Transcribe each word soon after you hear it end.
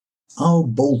Our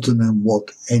Boulton and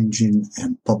Watt engine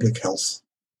and public health.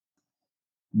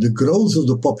 The growth of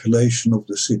the population of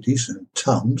the cities and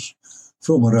towns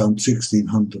from around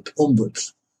 1600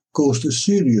 onwards caused a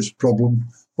serious problem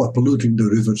by polluting the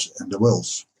rivers and the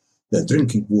wells, their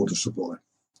drinking water supply.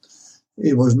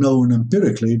 It was known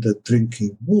empirically that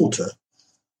drinking water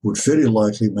would very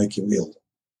likely make you ill.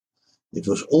 It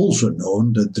was also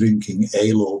known that drinking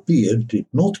ale or beer did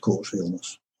not cause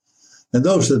illness, and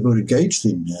those that were engaged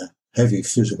in heavy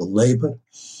physical labour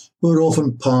were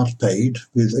often part paid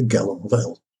with a gallon of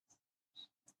ale.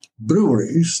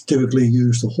 Breweries typically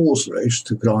used a horse race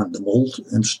to grind the malt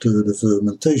and stir the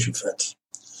fermentation fats.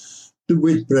 The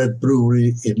Whitbread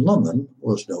Brewery in London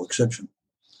was no exception.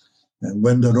 And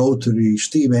when the rotary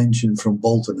steam engine from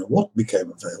Boulton and Watt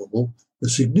became available, a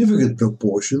significant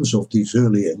proportions of these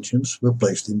early engines were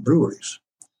placed in breweries.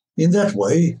 In that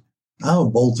way, our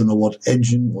Boulton and Watt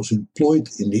engine was employed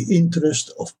in the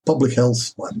interest of public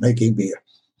health by making beer.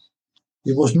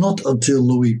 It was not until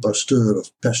Louis Pasteur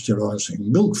of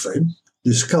pasteurizing milk fame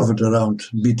discovered around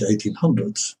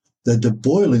mid-1800s that the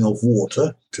boiling of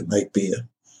water to make beer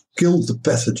killed the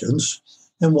pathogens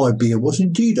and why beer was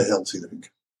indeed a healthy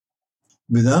drink.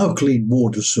 With our clean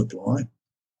water supply,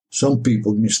 some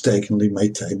people mistakenly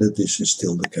maintain that this is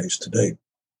still the case today.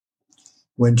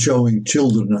 When showing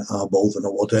children our Boulton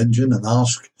and Watt engine and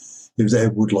ask if they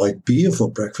would like beer for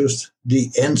breakfast,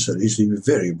 the answer is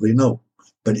invariably no.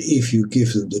 But if you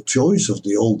give them the choice of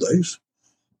the old days,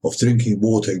 of drinking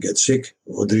water and get sick,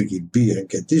 or drinking beer and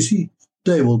get dizzy,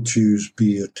 they will choose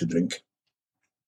beer to drink.